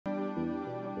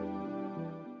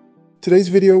Today's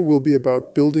video will be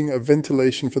about building a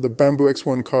ventilation for the Bambu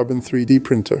X1 Carbon 3D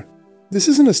printer. This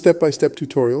isn't a step-by-step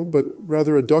tutorial, but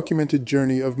rather a documented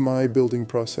journey of my building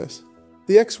process.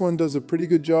 The X1 does a pretty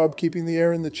good job keeping the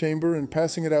air in the chamber and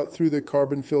passing it out through the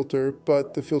carbon filter,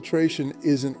 but the filtration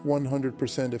isn't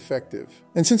 100% effective.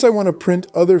 And since I want to print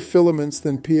other filaments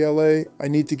than PLA, I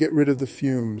need to get rid of the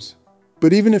fumes.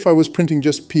 But even if I was printing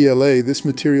just PLA, this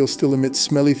material still emits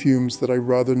smelly fumes that I'd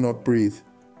rather not breathe.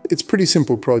 It's a pretty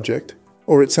simple project,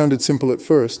 or it sounded simple at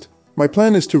first. My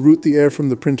plan is to route the air from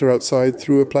the printer outside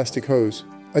through a plastic hose.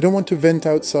 I don't want to vent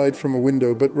outside from a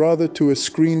window, but rather to a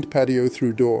screened patio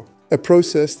through door. A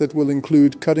process that will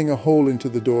include cutting a hole into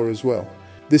the door as well.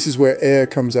 This is where air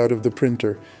comes out of the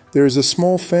printer. There is a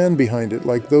small fan behind it,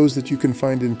 like those that you can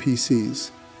find in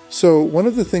PCs. So one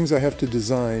of the things I have to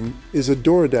design is a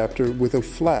door adapter with a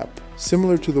flap,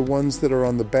 similar to the ones that are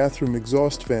on the bathroom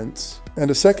exhaust vents.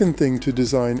 And a second thing to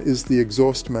design is the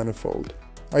exhaust manifold.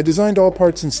 I designed all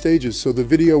parts in stages, so the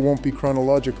video won't be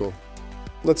chronological.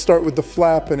 Let's start with the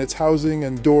flap and its housing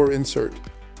and door insert.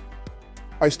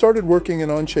 I started working in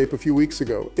Onshape a few weeks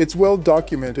ago. It's well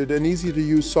documented and easy to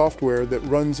use software that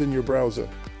runs in your browser.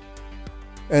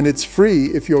 And it's free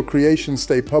if your creations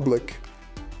stay public.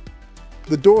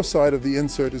 The door side of the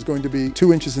insert is going to be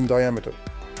 2 inches in diameter.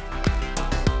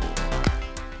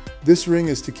 This ring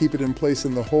is to keep it in place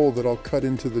in the hole that I'll cut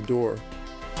into the door.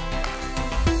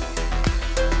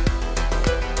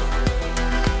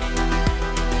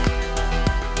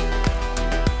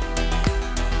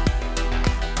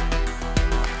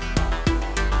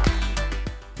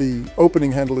 The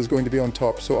opening handle is going to be on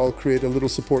top, so I'll create a little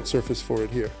support surface for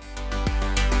it here.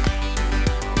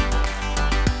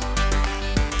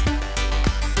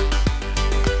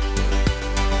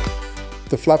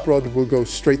 The flap rod will go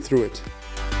straight through it.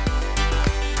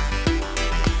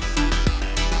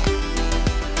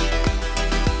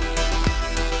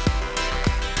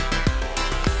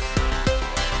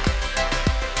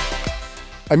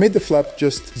 I made the flap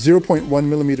just 0.1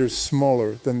 millimeters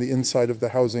smaller than the inside of the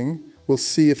housing. We'll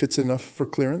see if it's enough for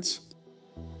clearance.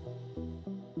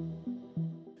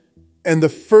 And the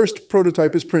first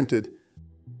prototype is printed.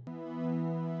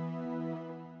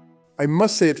 I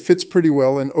must say it fits pretty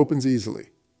well and opens easily,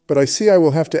 but I see I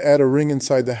will have to add a ring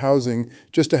inside the housing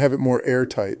just to have it more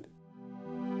airtight.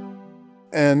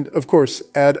 And, of course,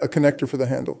 add a connector for the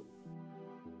handle.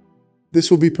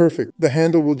 This will be perfect. The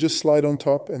handle will just slide on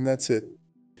top and that's it.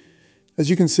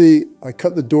 As you can see, I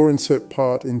cut the door insert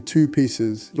part in 2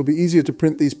 pieces. It'll be easier to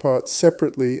print these parts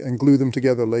separately and glue them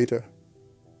together later.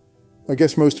 I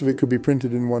guess most of it could be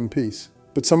printed in one piece,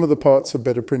 but some of the parts are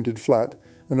better printed flat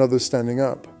and others standing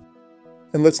up.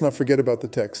 And let's not forget about the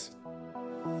text.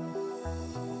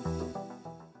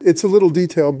 It's a little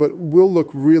detail, but will look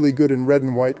really good in red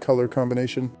and white color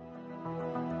combination.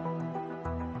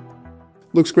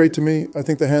 Looks great to me. I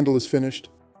think the handle is finished.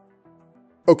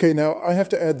 Okay, now I have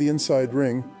to add the inside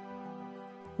ring.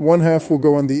 One half will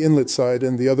go on the inlet side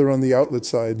and the other on the outlet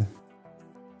side.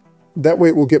 That way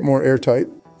it will get more airtight.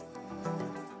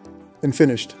 And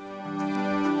finished.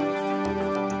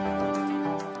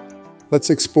 Let's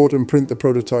export and print the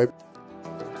prototype.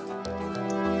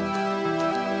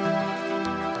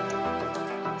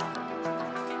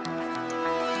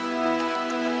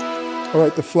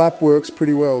 Alright, the flap works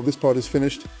pretty well. This part is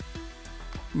finished.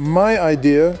 My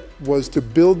idea was to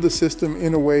build the system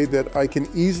in a way that I can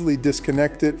easily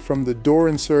disconnect it from the door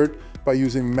insert by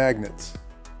using magnets.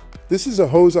 This is a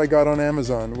hose I got on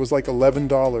Amazon. It was like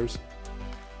 $11.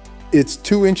 It's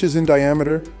 2 inches in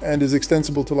diameter and is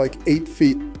extensible to like 8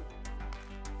 feet.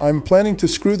 I'm planning to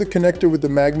screw the connector with the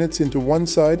magnets into one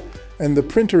side and the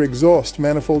printer exhaust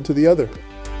manifold to the other.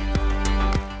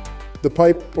 The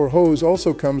pipe or hose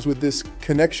also comes with this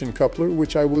connection coupler,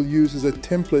 which I will use as a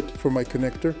template for my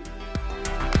connector.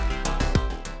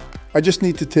 I just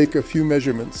need to take a few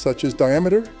measurements, such as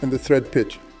diameter and the thread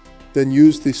pitch, then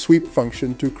use the sweep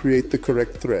function to create the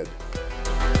correct thread.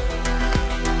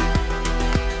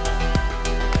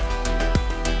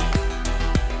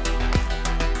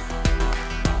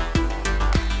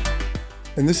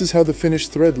 And this is how the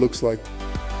finished thread looks like.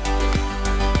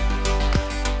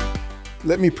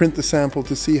 Let me print the sample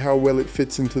to see how well it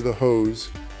fits into the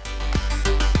hose.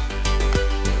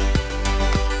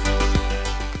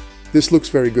 This looks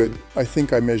very good. I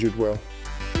think I measured well.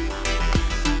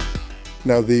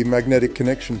 Now the magnetic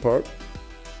connection part.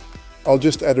 I'll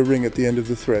just add a ring at the end of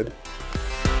the thread.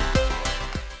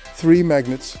 3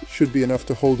 magnets should be enough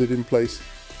to hold it in place.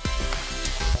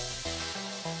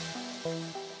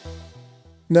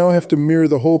 Now I have to mirror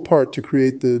the whole part to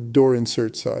create the door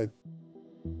insert side.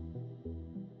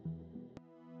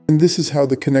 And this is how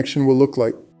the connection will look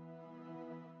like.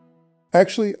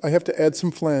 Actually, I have to add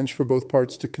some flange for both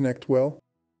parts to connect well.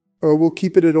 We'll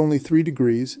keep it at only 3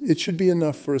 degrees. It should be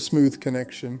enough for a smooth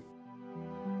connection.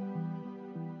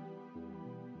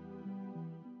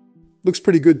 Looks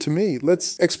pretty good to me.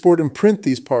 Let's export and print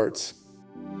these parts.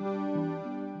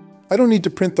 I don't need to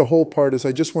print the whole part as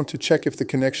I just want to check if the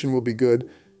connection will be good.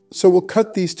 So we'll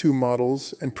cut these two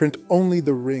models and print only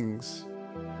the rings.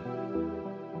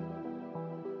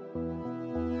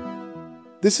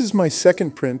 This is my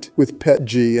second print with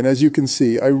PET-G, and as you can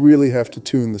see, I really have to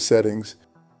tune the settings.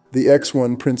 The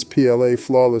X1 prints PLA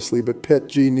flawlessly, but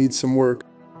PET-G needs some work.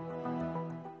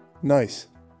 Nice.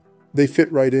 They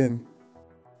fit right in.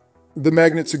 The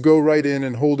magnets go right in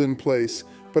and hold in place,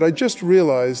 but I just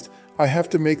realized I have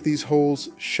to make these holes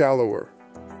shallower.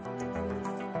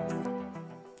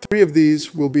 3 of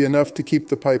these will be enough to keep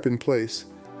the pipe in place.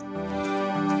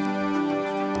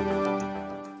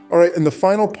 Alright, and the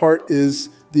final part is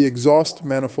the exhaust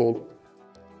manifold.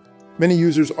 Many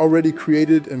users already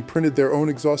created and printed their own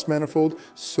exhaust manifold,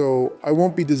 so I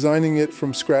won't be designing it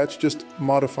from scratch, just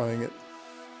modifying it.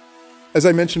 As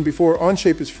I mentioned before,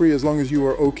 Onshape is free as long as you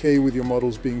are okay with your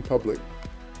models being public.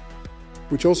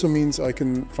 Which also means I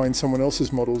can find someone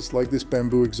else's models like this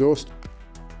Bambu exhaust.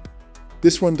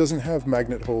 This one doesn't have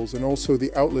magnet holes, and also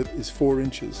the outlet is 4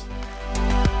 inches.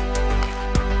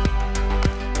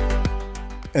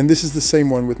 And this is the same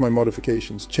one with my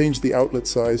modifications. Changed the outlet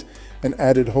size and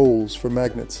added holes for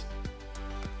magnets.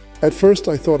 At first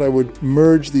I thought I would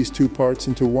merge these 2 parts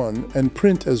into one and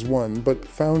print as one, but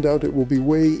found out it will be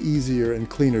way easier and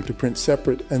cleaner to print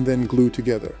separate and then glue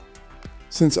together.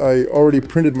 Since I already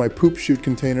printed my poop chute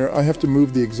container, I have to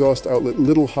move the exhaust outlet a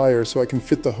little higher so I can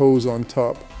fit the hose on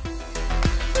top.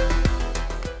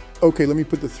 Okay, let me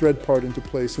put the thread part into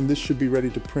place, and this should be ready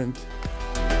to print.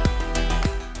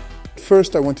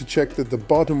 First, I want to check that the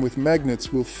bottom with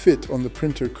magnets will fit on the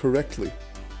printer correctly.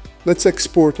 Let's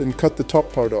export and cut the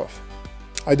top part off.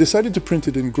 I decided to print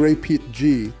it in gray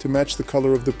PET-G to match the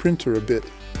color of the printer a bit.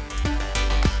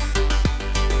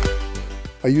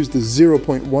 I used the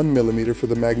 0.1mm for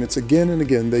the magnets again and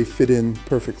again. They fit in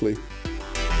perfectly.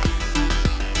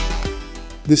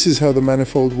 This is how the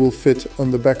manifold will fit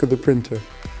on the back of the printer.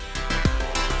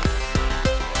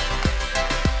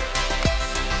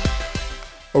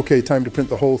 Okay, time to print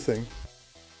the whole thing.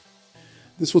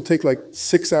 This will take like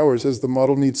 6 hours as the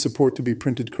model needs support to be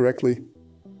printed correctly.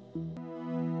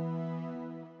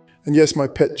 And yes, my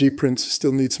PET-G prints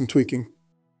still need some tweaking.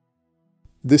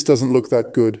 This doesn't look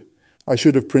that good. I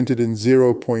should have printed in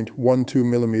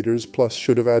 0.12mm, plus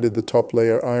should have added the top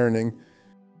layer ironing.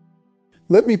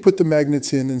 Let me put the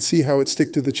magnets in and see how it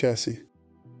sticks to the chassis.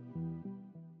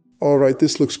 Alright,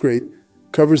 this looks great.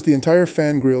 Covers the entire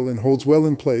fan grille and holds well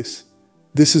in place.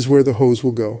 This is where the hose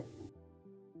will go.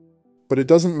 But it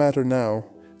doesn't matter now,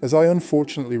 as I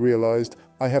unfortunately realized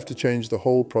I have to change the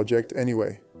whole project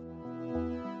anyway.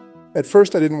 At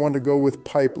first I didn't want to go with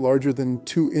pipe larger than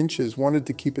 2 inches, wanted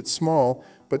to keep it small,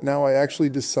 but now I actually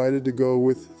decided to go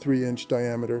with 3-inch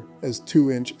diameter, as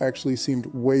 2-inch actually seemed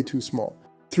way too small.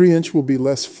 3-inch will be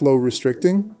less flow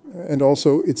restricting, and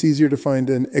also it's easier to find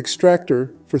an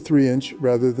extractor for 3-inch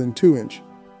rather than 2-inch,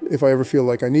 if I ever feel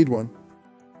like I need one.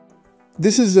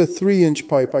 This is a 3-inch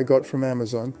pipe I got from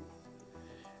Amazon.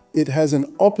 It has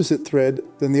an opposite thread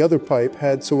than the other pipe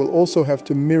had, so we'll also have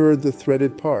to mirror the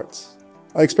threaded parts.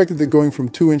 I expected that going from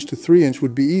 2-inch to 3-inch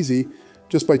would be easy,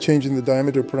 just by changing the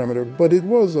diameter parameter, but it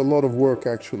was a lot of work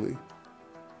actually.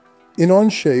 In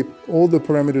Onshape, all the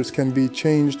parameters can be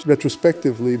changed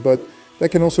retrospectively, but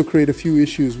that can also create a few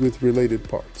issues with related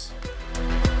parts.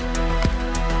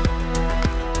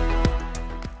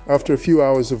 After a few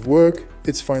hours of work,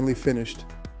 it's finally finished.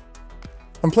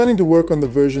 I'm planning to work on the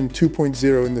version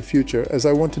 2.0 in the future, as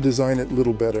I want to design it a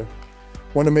little better.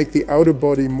 Want to make the outer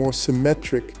body more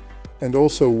symmetric and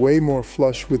also way more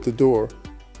flush with the door.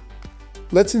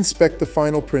 Let's inspect the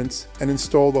final prints and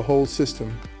install the whole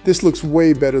system. This looks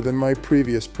way better than my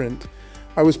previous print.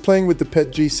 I was playing with the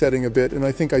PET-G setting a bit and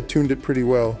I think I tuned it pretty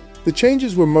well. The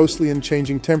changes were mostly in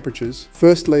changing temperatures,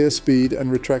 first layer speed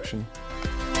and retraction.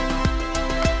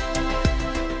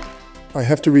 I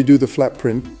have to redo the flap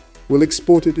print. We'll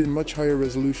export it in much higher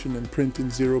resolution and print in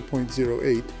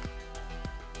 0.08.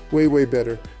 Way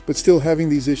better, but still having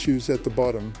these issues at the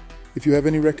bottom. If you have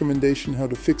any recommendation how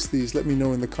to fix these, let me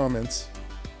know in the comments.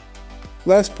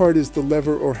 Last part is the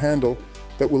lever or handle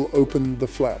that will open the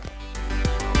flap.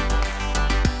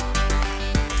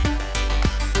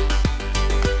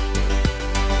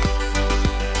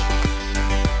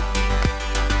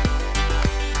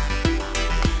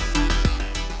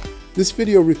 This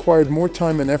video required more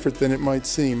time and effort than it might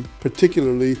seem,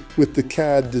 particularly with the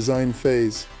CAD design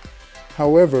phase.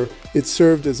 However, it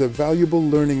served as a valuable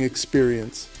learning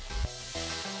experience.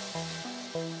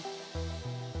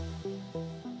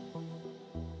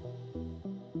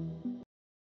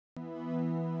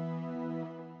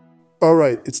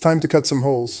 Alright, it's time to cut some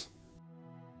holes.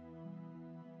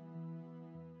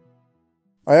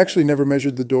 I actually never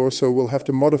measured the door, so we'll have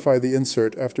to modify the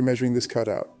insert after measuring this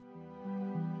cutout.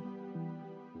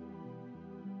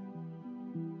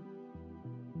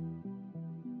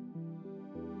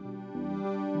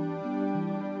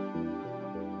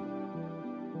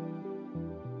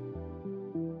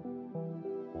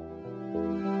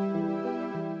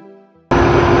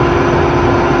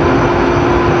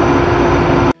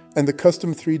 And the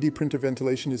custom 3D printer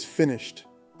ventilation is finished.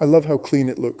 I love how clean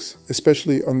it looks,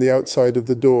 especially on the outside of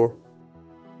the door.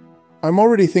 I'm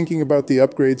already thinking about the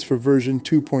upgrades for version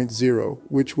 2.0,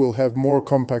 which will have more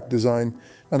compact design,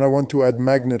 and I want to add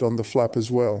magnet on the flap as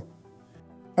well.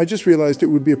 I just realized it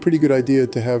would be a pretty good idea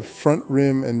to have front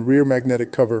rim and rear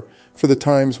magnetic cover for the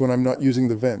times when I'm not using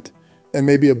the vent, and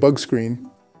maybe a bug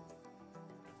screen.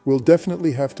 We'll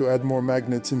definitely have to add more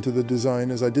magnets into the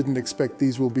design, as I didn't expect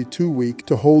these will be too weak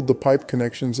to hold the pipe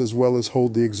connections as well as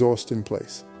hold the exhaust in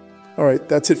place. Alright,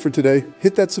 that's it for today.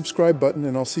 Hit that subscribe button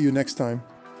and I'll see you next time.